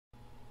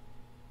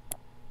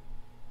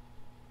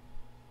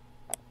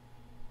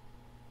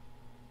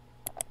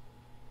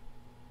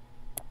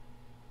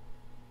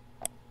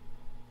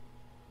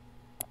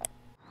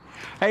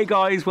Hey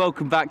guys,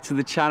 welcome back to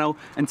the channel,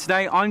 and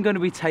today I'm going to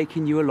be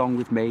taking you along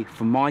with me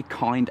for my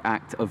kind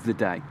act of the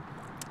day.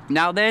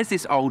 Now there's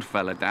this old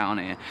fella down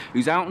here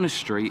who's out on the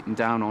street and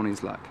down on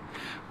his luck.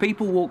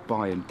 People walk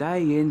by him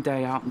day in,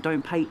 day out and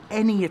don't pay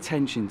any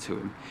attention to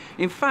him.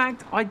 In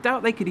fact, I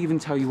doubt they could even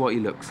tell you what he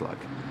looks like.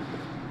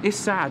 It's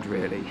sad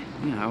really,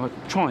 you know,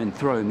 I try and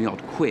throw him the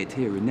odd quid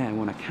here and there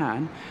when I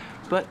can,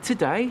 but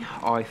today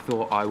I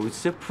thought I would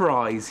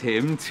surprise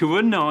him to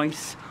a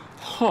nice,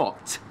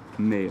 hot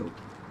meal.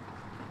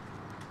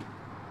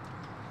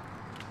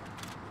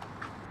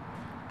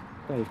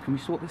 Dave, can we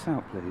sort this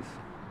out, please?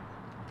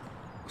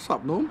 What's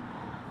up, Norm?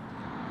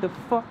 The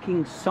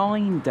fucking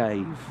sign,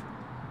 Dave.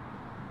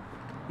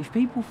 If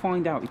people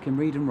find out you can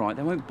read and write,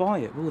 they won't buy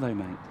it, will they,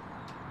 mate?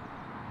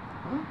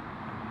 Huh?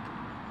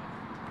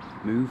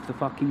 Move the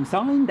fucking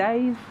sign,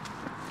 Dave.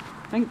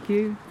 Thank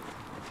you.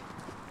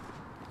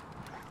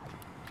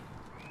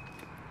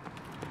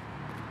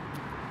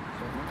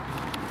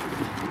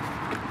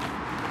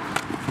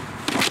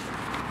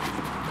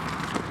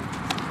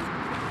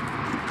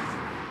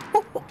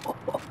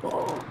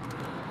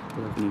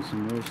 Love me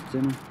some roast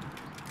dinner.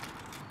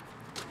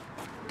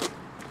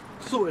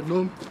 Sorted,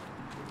 Norm.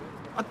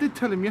 I did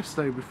tell him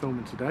yesterday we're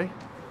filming today.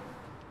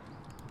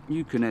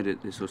 You can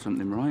edit this or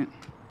something, right?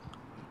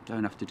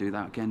 Don't have to do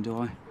that again, do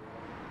I?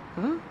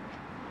 Huh?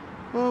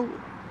 Well,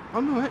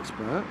 I'm no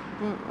expert,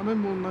 but I know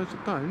more than those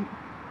that don't.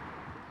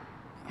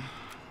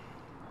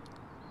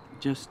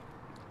 Just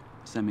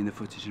send me the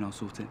footage and I'll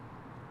sort it.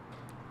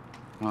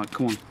 All right,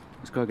 come on,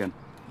 let's go again.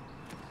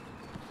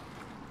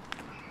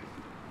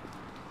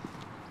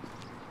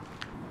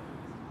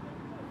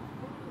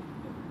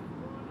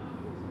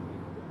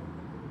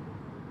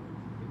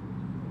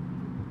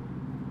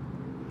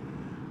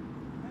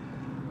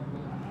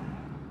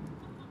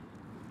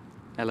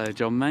 Hello,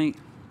 John, mate.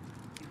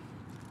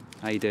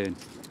 How you doing?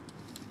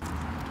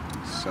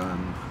 It's,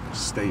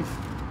 Steve.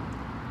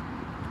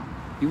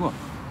 You what?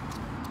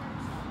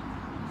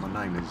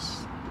 My name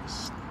is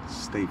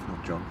Steve,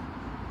 not John.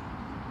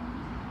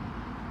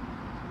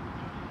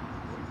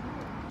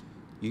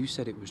 You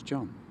said it was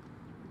John.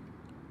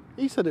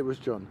 He said it was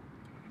John.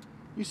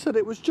 You said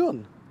it was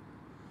John.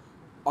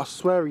 I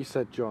swear he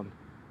said John.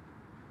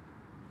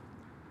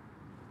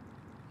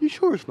 You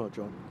sure it's not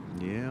John?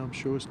 Yeah, I'm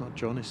sure it's not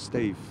John, it's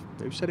Steve.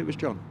 Who said it was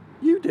John?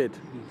 You did.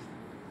 You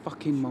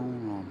fucking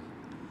moron.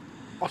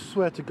 I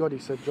swear to God he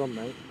said John,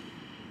 mate.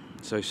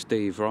 So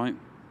Steve, right?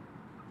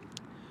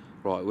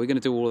 Right, we're going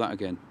to do all that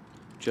again.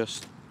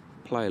 Just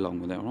play along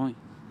with it, all right?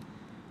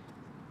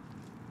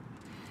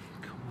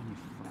 Come on, you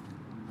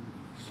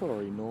fucking...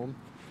 Sorry, Norm.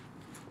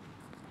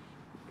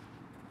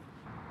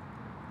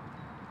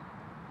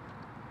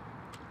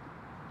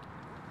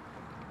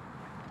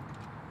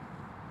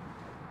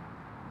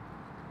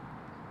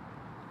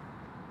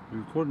 You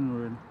recording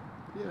already?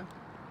 Yeah.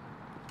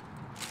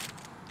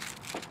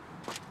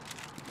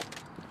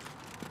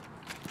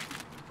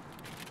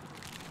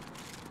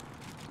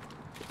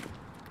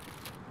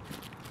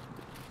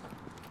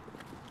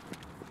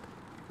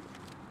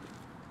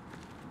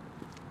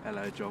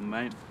 Hello, John,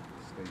 mate.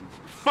 Steve.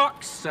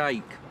 Fuck's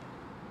sake!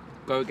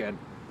 Go again.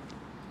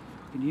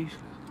 Fucking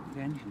useless. Can't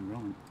get anything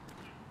right.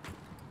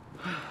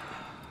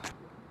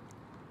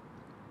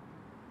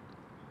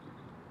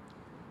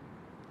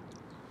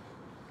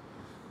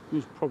 It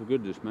was probably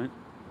good, this, mate.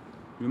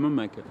 Your mum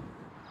make it?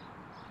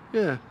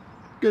 Yeah.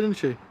 Good, isn't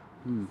she?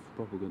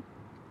 Proper good.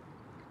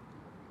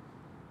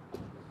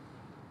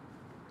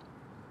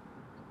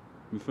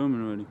 You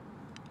filming already?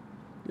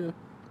 Yeah.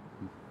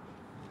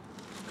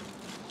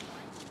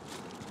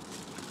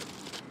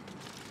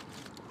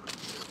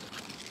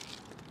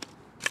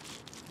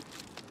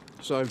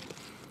 So,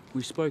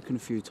 we've spoken a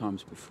few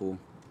times before,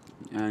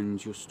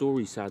 and your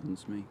story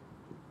saddens me.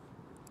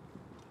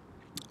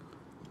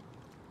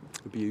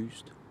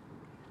 Abused,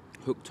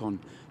 hooked on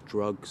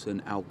drugs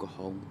and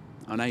alcohol,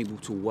 unable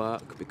to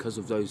work because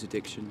of those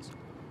addictions.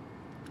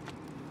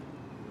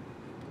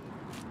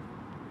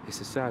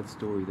 It's a sad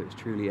story that's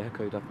truly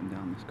echoed up and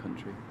down this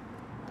country.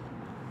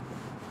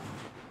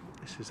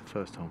 This is the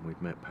first time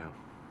we've met, pal.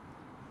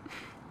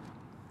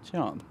 Shut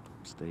up,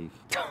 Steve.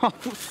 Oh,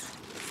 for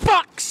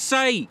fuck's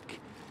sake!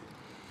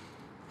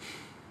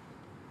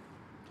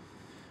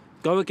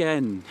 Go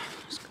again.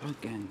 Let's go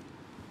again.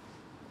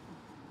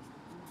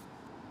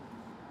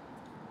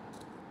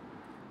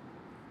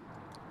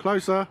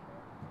 Closer.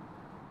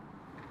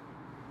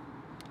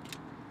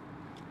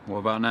 What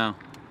about now?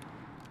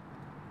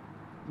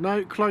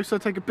 No, closer.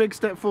 Take a big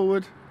step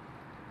forward.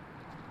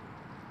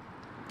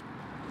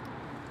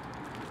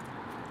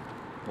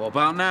 What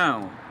about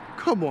now?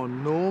 Come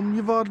on, Norm.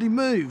 You've hardly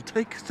moved.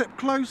 Take a step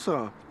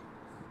closer.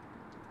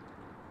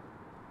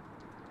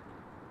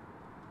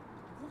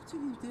 What are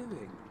you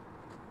doing?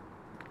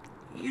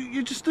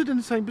 You just stood in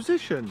the same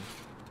position.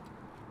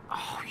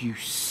 Oh, you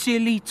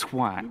silly twat.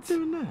 What are you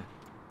doing there?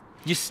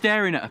 You're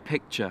staring at a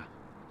picture.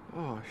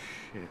 Oh,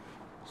 shit.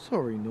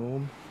 Sorry,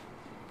 Norm.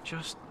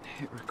 Just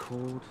hit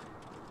record.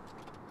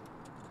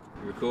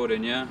 You're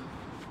recording, yeah?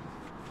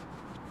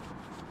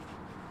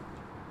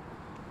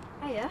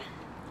 Hey, Hiya.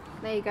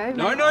 There you go.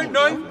 No,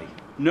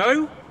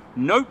 mate.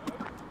 nope.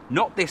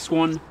 Not this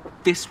one.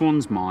 This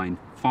one's mine.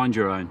 Find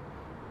your own.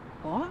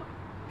 What?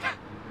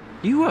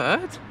 You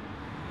heard?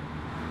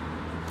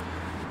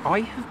 I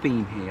have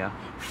been here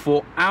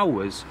for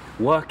hours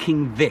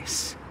working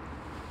this.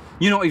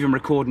 You're not even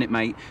recording it,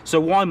 mate. So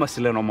why must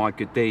I learn on my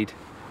good deed?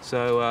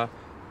 So,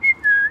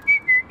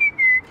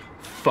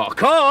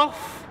 fuck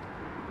off!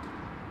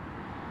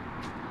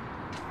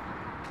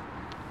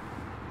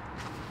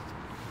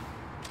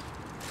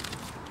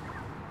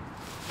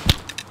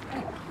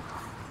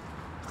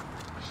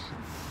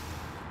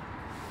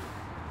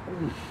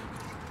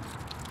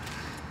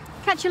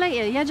 Catch you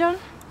later, yeah, John?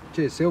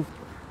 Cheers, Sylv.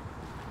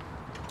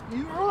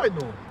 You alright,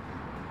 Norm?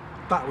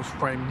 That was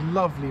framed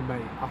lovely,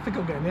 mate. I think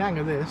I'm getting the hang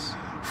of this.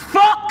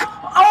 Fuck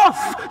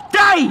off,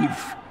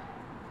 Dave!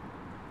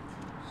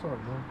 Sorry,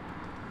 Norm.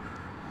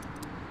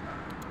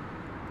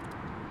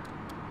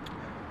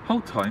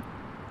 Hold tight.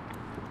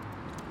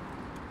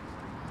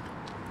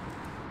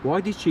 Why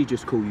did she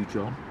just call you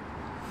John?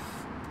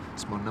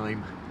 It's my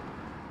name.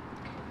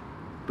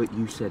 But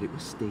you said it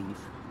was Steve.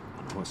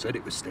 I know I said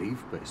it was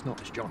Steve, but it's not.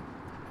 It's John.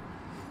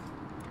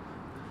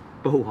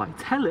 But why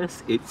tell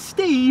us it's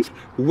Steve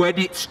when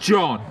it's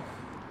John?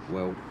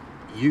 Well,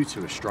 you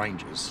two are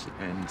strangers,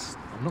 and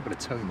I'm not going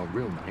to tell you my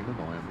real name,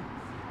 am I?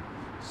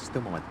 It's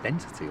still my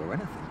identity or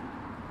anything.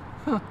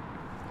 Huh.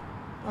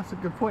 That's a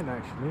good point,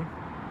 actually.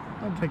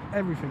 Don't take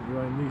everything you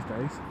own these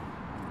days.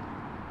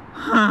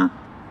 Huh?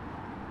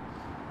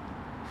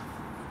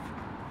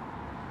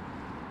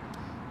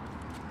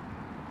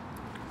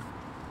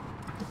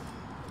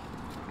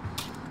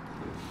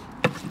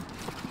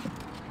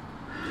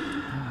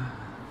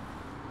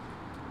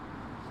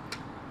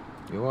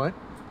 You alright?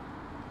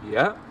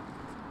 Yeah.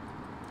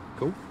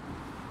 Cool. Do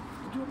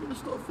you want me to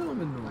start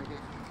filming, Norm?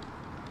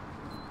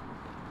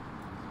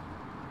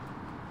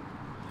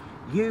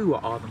 You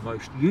are the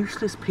most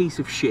useless piece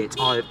of shit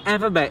I have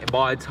ever met in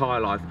my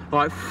entire life.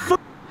 Like,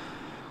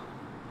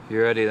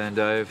 You ready then,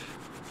 Dave?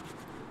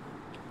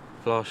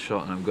 Last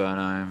shot and I'm going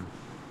home.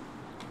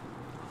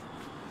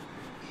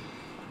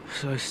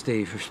 So,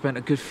 Steve, we've spent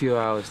a good few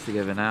hours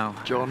together now.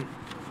 John.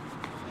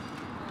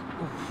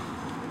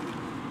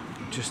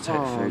 Just take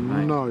Oh, food,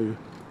 mate. no.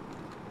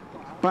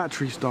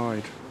 Batteries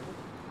died.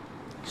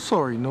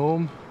 Sorry,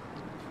 Norm.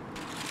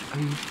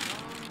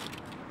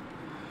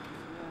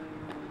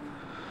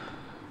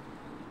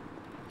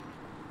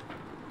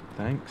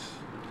 Thanks.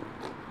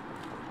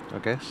 I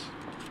guess.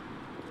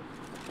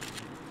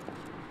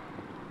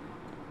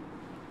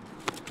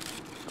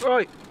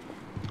 Right,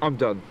 I'm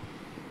done.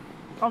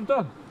 I'm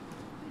done.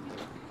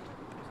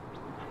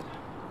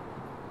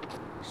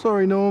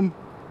 Sorry, Norm.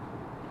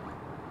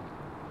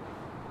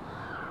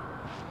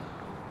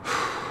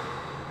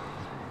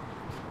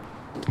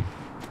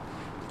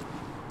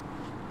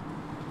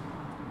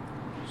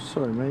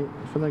 Sorry, mate.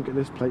 If I don't get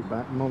this plate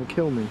back, Mum will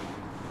kill me.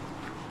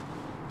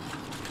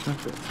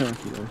 That's a bit of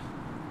turkey, though.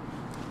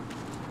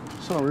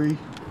 Sorry.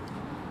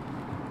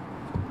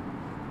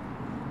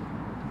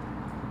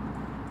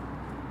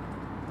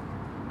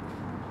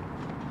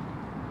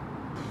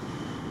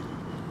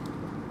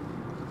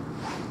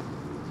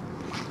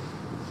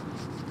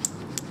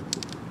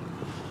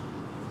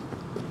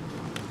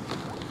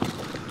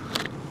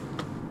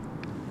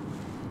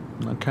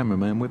 No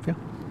cameraman with you?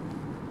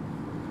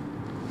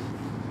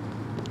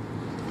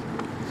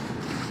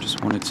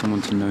 just wanted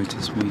someone to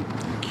notice me.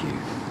 Thank you.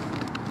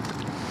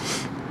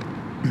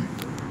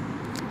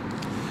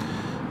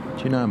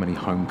 Do you know how many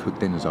home-cooked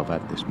dinners I've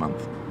had this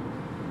month?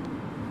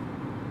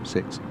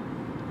 6.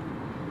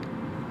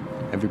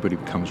 Everybody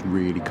becomes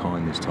really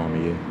kind this time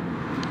of year.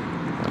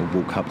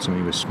 They'll walk up to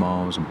me with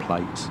smiles and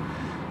plates,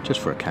 just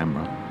for a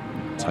camera,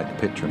 take the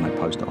picture and they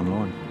post it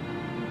online.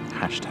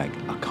 Hashtag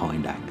a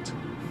kind act.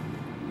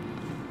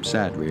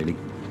 Sad, really.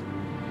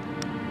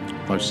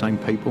 Those same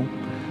people,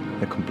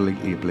 they're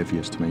completely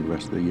oblivious to me the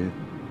rest of the year.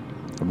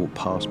 They walk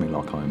past me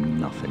like I am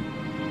nothing.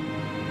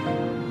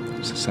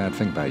 It's a sad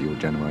thing about your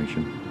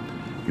generation.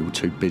 You're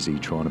too busy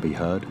trying to be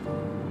heard.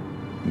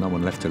 No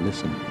one left to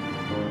listen.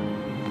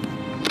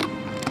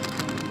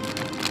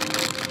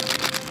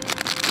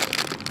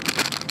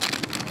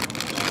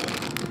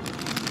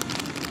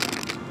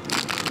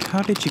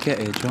 How did you get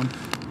here, John?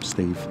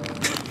 Steve.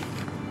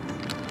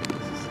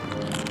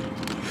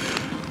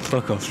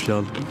 Fuck off,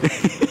 John.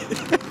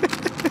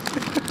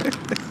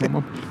 Come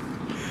on.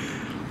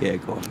 Yeah,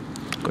 go on.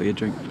 Got your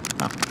drink.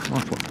 Ah,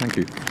 nice one. Thank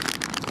you.